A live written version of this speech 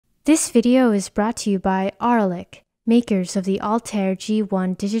This video is brought to you by Auralic, makers of the Altair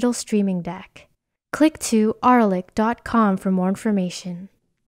G1 digital streaming deck. Click to auralic.com for more information.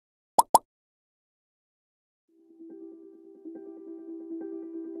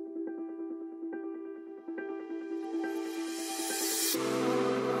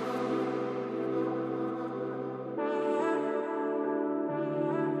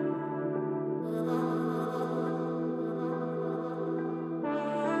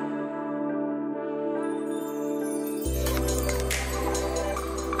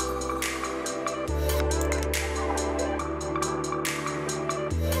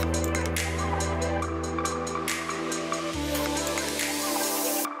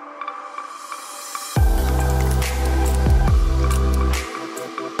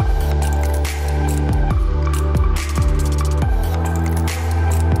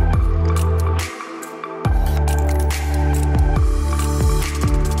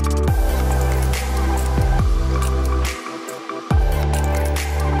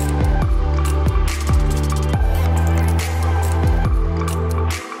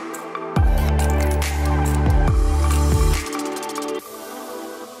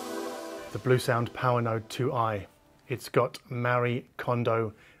 Bluesound Powernode 2i. It's got Marie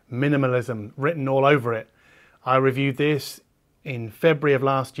Kondo minimalism written all over it. I reviewed this in February of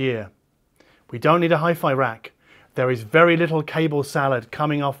last year. We don't need a hi-fi rack. There is very little cable salad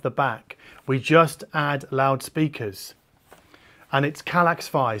coming off the back. We just add loudspeakers. And it's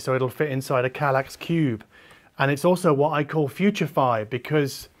Kallax-Fi, so it'll fit inside a Kallax cube. And it's also what I call Future-Fi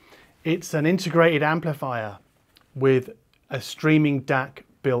because it's an integrated amplifier with a streaming DAC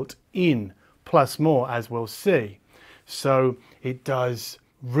built in, plus more, as we'll see. So it does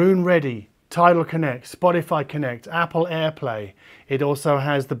Roon Ready, Tidal Connect, Spotify Connect, Apple AirPlay. It also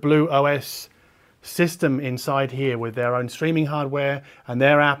has the Blue OS system inside here with their own streaming hardware, and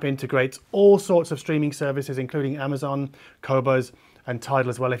their app integrates all sorts of streaming services, including Amazon, Qobuz, and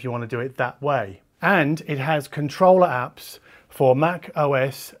Tidal as well if you want to do it that way. And it has controller apps for Mac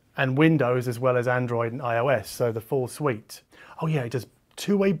OS and Windows as well as Android and iOS, so the full suite. Oh yeah, it does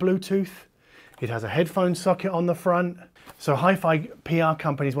two-way Bluetooth. It has a headphone socket on the front. So hi-fi PR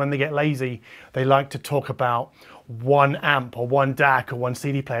companies, when they get lazy, they like to talk about one amp or one DAC or one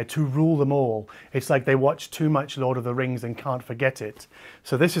CD player to rule them all. It's like they watch too much Lord of the Rings and can't forget it.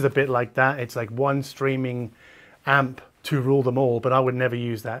 So this is a bit like that. It's like one streaming amp to rule them all, but I would never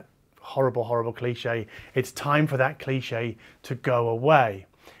use that horrible, horrible cliche. It's time for that cliche to go away.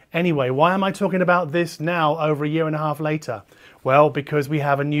 Anyway, why am I talking about this now over a year and a half later? Well, because we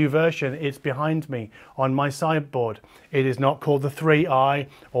have a new version. It's behind me on my sideboard. It is not called the 3i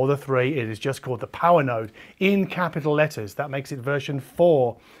or the 3. It is just called the Powernode in capital letters. That makes it version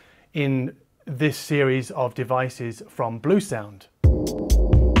 4 in this series of devices from Bluesound.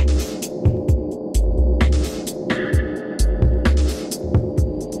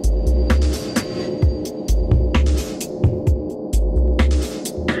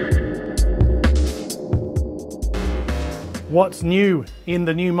 What's new in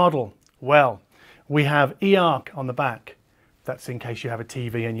the new model? Well, we have eARC on the back. That's in case you have a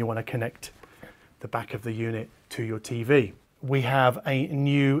TV and you want to connect the back of the unit to your TV. We have a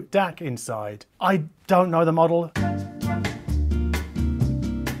new DAC inside. I don't know the model.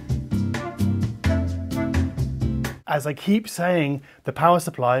 As I keep saying, the power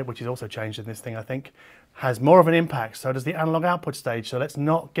supply, which is also changed in this thing, I think, has more of an impact. So does the analog output stage. So let's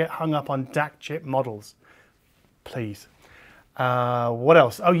not get hung up on DAC chip models, please. What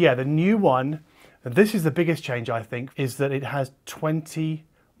else? Oh yeah, the new one, this is the biggest change I think, is that it has 20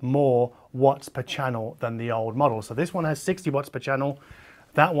 more watts per channel than the old model. So this one has 60 watts per channel,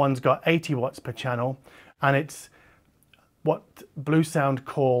 that one's got 80 watts per channel, and it's what Bluesound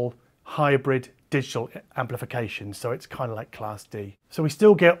call hybrid digital amplification, so it's kind of like Class D. So we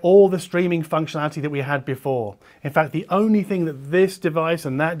still get all the streaming functionality that we had before. In fact, the only thing that this device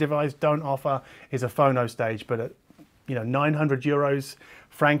and that device don't offer is a phono stage, but at 900 euros,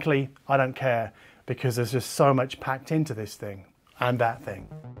 frankly, I don't care because there's just so much packed into this thing and that thing.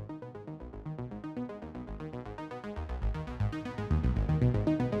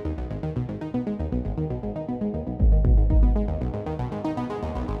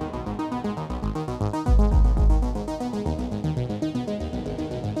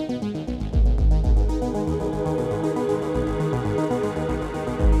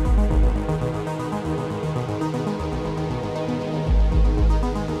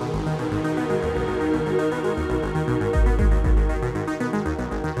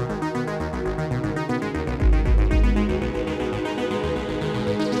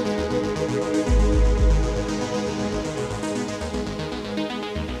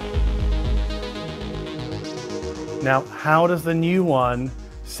 Now, how does the new one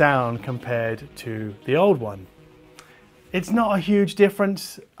sound compared to the old one? It's not a huge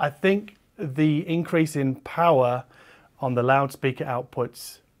difference. I think the increase in power on the loudspeaker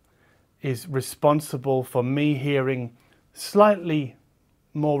outputs is responsible for me hearing slightly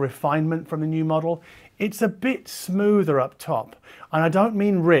more refinement from the new model. It's a bit smoother up top, and I don't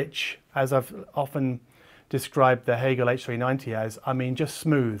mean rich, as I've often described the Hegel H390 as. I mean just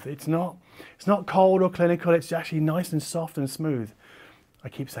smooth. It's not cold or clinical. It's actually nice and soft and smooth. I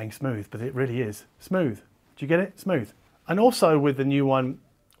keep saying smooth, but it really is smooth. Do you get it? Smooth. And also with the new one,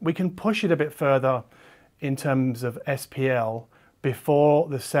 we can push it a bit further in terms of SPL before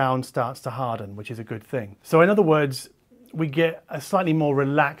the sound starts to harden, which is a good thing. So in other words, we get a slightly more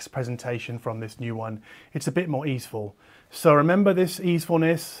relaxed presentation from this new one. It's a bit more easeful. So remember this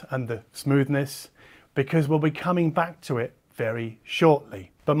easefulness and the smoothness, because we'll be coming back to it very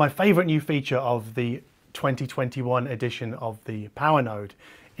shortly. But my favorite new feature of the 2021 edition of the Powernode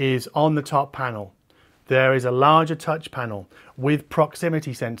is on the top panel. There is a larger touch panel with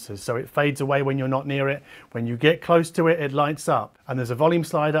proximity sensors, so it fades away when you're not near it. When you get close to it, it lights up. And there's a volume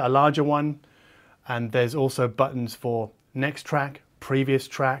slider, a larger one, and there's also buttons for next track, previous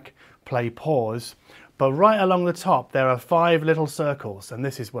track, play, pause. But right along the top, there are 5 little circles, and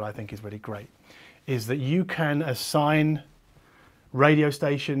this is what I think is really great, is that you can assign radio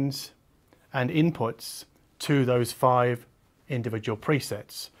stations and inputs to those 5 individual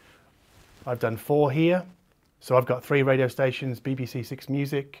presets. I've done 4 here. So I've got 3 radio stations, BBC 6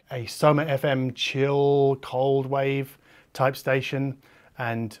 Music, a Soma FM chill, cold wave type station,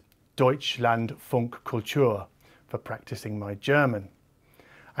 and Deutschlandfunk Kultur for practicing my German.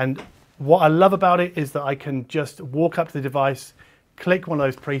 And what I love about it is that I can just walk up to the device, click one of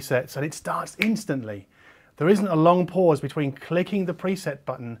those presets, and it starts instantly. There isn't a long pause between clicking the preset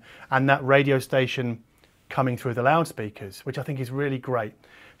button and that radio station coming through the loudspeakers, which I think is really great.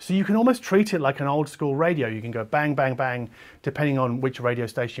 So you can almost treat it like an old school radio. You can go bang, bang, bang, depending on which radio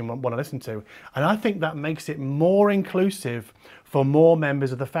station you want to listen to. And I think that makes it more inclusive for more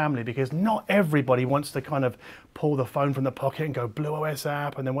members of the family, because not everybody wants to kind of pull the phone from the pocket and go BlueOS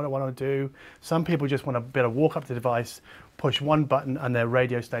app and then what I want to do. Some people just want to be able to walk up to the device, push one button and their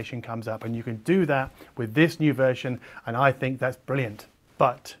radio station comes up, and you can do that with this new version, and I think that's brilliant.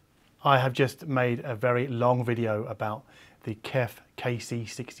 But I have just made a very long video about the KEF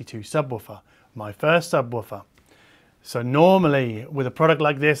KC62 subwoofer, my first subwoofer. So normally with a product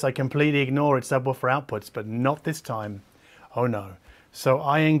like this, I completely ignore its subwoofer outputs, but not this time. Oh no. So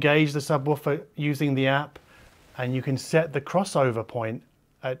I engage the subwoofer using the app, and you can set the crossover point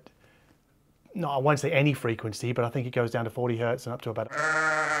at, no, I won't say any frequency, but I think it goes down to 40 Hertz and up to about,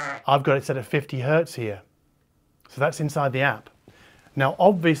 I've got it set at 50 Hertz here. So that's inside the app. Now,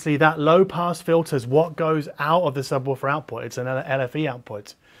 obviously that low pass filter is what goes out of the subwoofer output. It's an LFE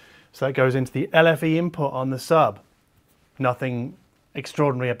output. So that goes into the LFE input on the sub. Nothing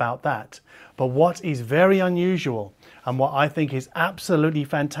extraordinary about that. But what is very unusual, and what I think is absolutely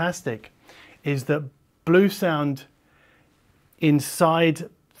fantastic, is that Bluesound inside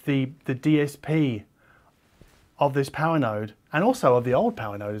the DSP of this Powernode, and also of the old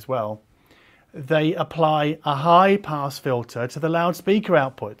Powernode as well, they apply a high pass filter to the loudspeaker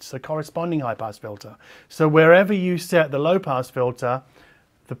outputs, a corresponding high pass filter. So wherever you set the low pass filter,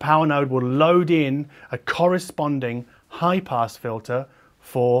 the Powernode will load in a corresponding high pass filter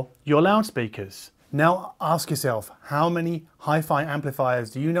for your loudspeakers. Now ask yourself, how many hi-fi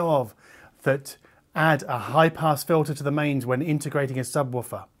amplifiers do you know of that add a high pass filter to the mains when integrating a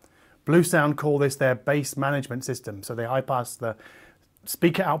subwoofer? Bluesound call this their bass management system. So they high pass the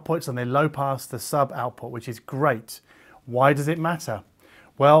speaker outputs and they low pass the sub output, which is great. Why does it matter?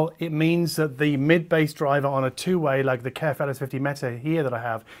 Well, it means that the mid bass driver on a two-way like the KEF LS50 Meta here that I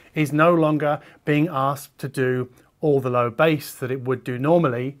have is no longer being asked to do all the low bass that it would do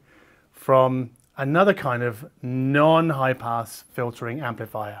normally from another kind of non-high pass filtering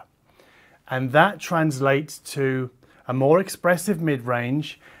amplifier. And that translates to a more expressive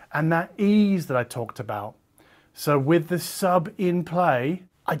mid-range and that ease that I talked about. So with the sub in play,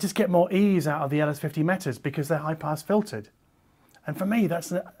 I just get more ease out of the LS50 Metas because they're high pass filtered. And for me,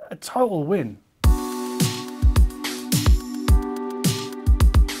 that's a total win.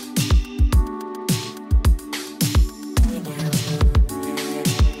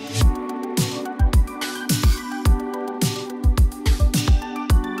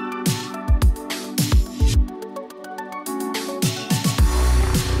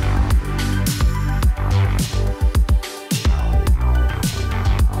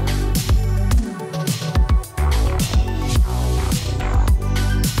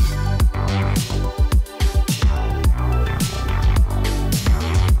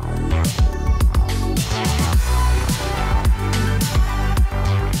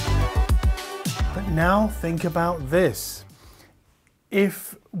 think about this.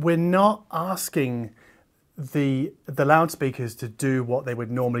 If we're not asking the loudspeakers to do what they would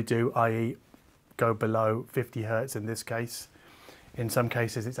normally do, i.e. go below 50 Hertz in this case, in some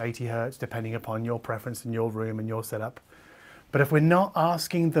cases it's 80 Hertz depending upon your preference in your room and your setup. But if we're not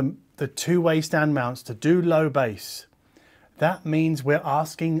asking the two-way stand mounts to do low bass, that means we're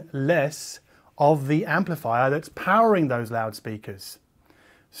asking less of the amplifier that's powering those loudspeakers.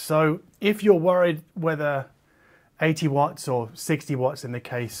 So if you're worried whether 80 watts or 60 watts in the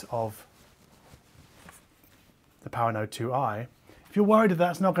case of the Powernode 2i, if you're worried that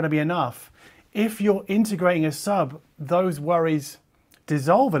that's not going to be enough, if you're integrating a sub, those worries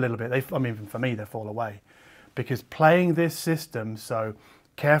dissolve a little bit. I mean, for me, they fall away. Because playing this system, so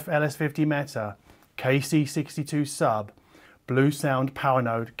KEF LS50 Meta, KC62 sub, Bluesound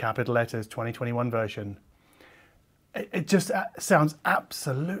Powernode, capital letters, 2021 version, it just sounds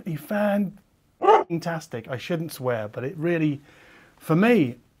absolutely fantastic. I shouldn't swear, but it really, for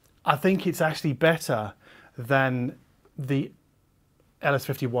me, I think it's actually better than the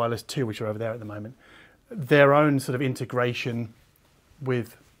LS50 Wireless II, which are over there at the moment, their own sort of integration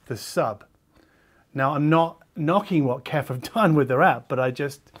with the sub. Now, I'm not knocking what KEF have done with their app, but I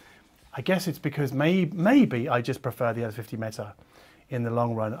guess it's because maybe I just prefer the LS50 Meta in the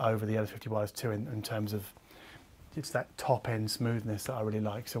long run over the LS50 Wireless II in terms of it's that top end smoothness that I really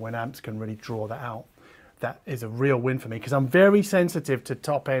like. So when amps can really draw that out, that is a real win for me, because I'm very sensitive to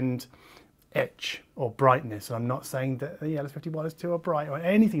top end etch or brightness. And I'm not saying that the LS50 Wireless II are bright or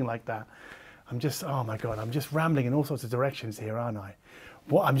anything like that. I'm just, oh my God, I'm just rambling in all sorts of directions here, aren't I?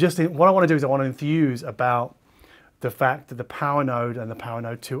 What I want to do is I want to enthuse about the fact that the Powernode and the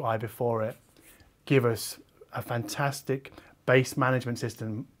Powernode 2i before it give us a fantastic bass management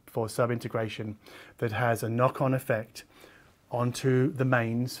system for sub-integration that has a knock-on effect onto the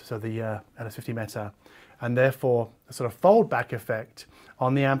mains, so the LS50 Meta, and therefore a sort of fold-back effect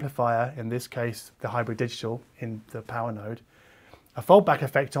on the amplifier, in this case the hybrid digital in the Powernode, a fold-back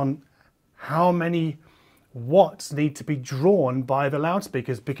effect on how many watts need to be drawn by the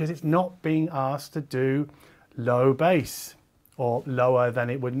loudspeakers, because it's not being asked to do low bass or lower than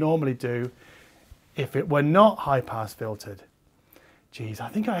it would normally do if it were not high pass filtered. Geez, I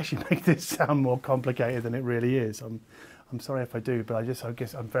think I actually make this sound more complicated than it really is. I'm sorry if I do, but I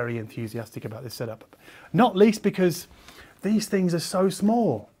guess I'm very enthusiastic about this setup. Not least because these things are so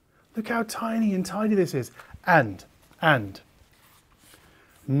small. Look how tiny and tidy this is. And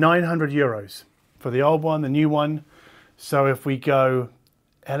 900 euros for the old one, the new one. So if we go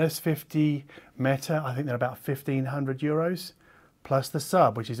LS50 Meta, I think they're about 1,500 euros, plus the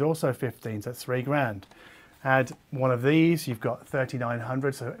sub, which is also 15, so that's 3 grand. Add one of these, you've got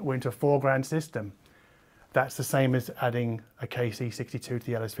 3,900, so we're into a 4 grand system. That's the same as adding a KC62 to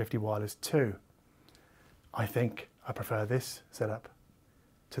the LS50 Wireless II. I think I prefer this setup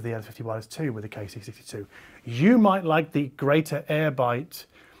to the LS50 Wireless II with the KC62. You might like the greater air bite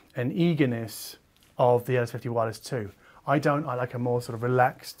and eagerness of the LS50 Wireless II. I don't. I like a more sort of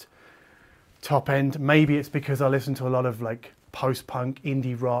relaxed top end. Maybe it's because I listen to a lot of like post-punk,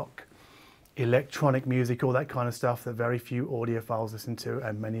 indie rock, electronic music, all that kind of stuff that very few audiophiles listen to,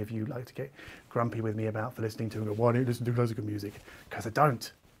 and many of you like to get grumpy with me about for listening to and go, why don't you listen to classical music? Because I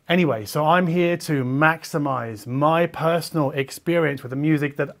don't. Anyway, so I'm here to maximize my personal experience with the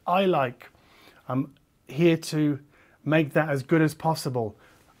music that I like. I'm here to make that as good as possible.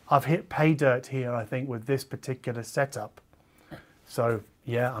 I've hit pay dirt here, I think, with this particular setup. So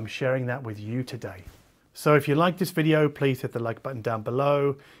yeah, I'm sharing that with you today. So if you like this video, please hit the like button down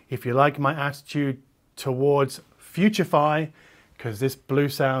below. If you like my attitude towards Future-Fi, because this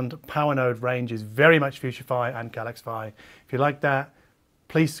Bluesound Powernode range is very much Future-Fi and Galaxy-Fi. If you like that,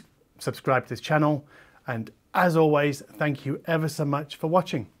 please subscribe to this channel. And as always, thank you ever so much for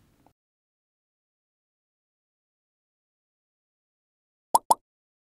watching.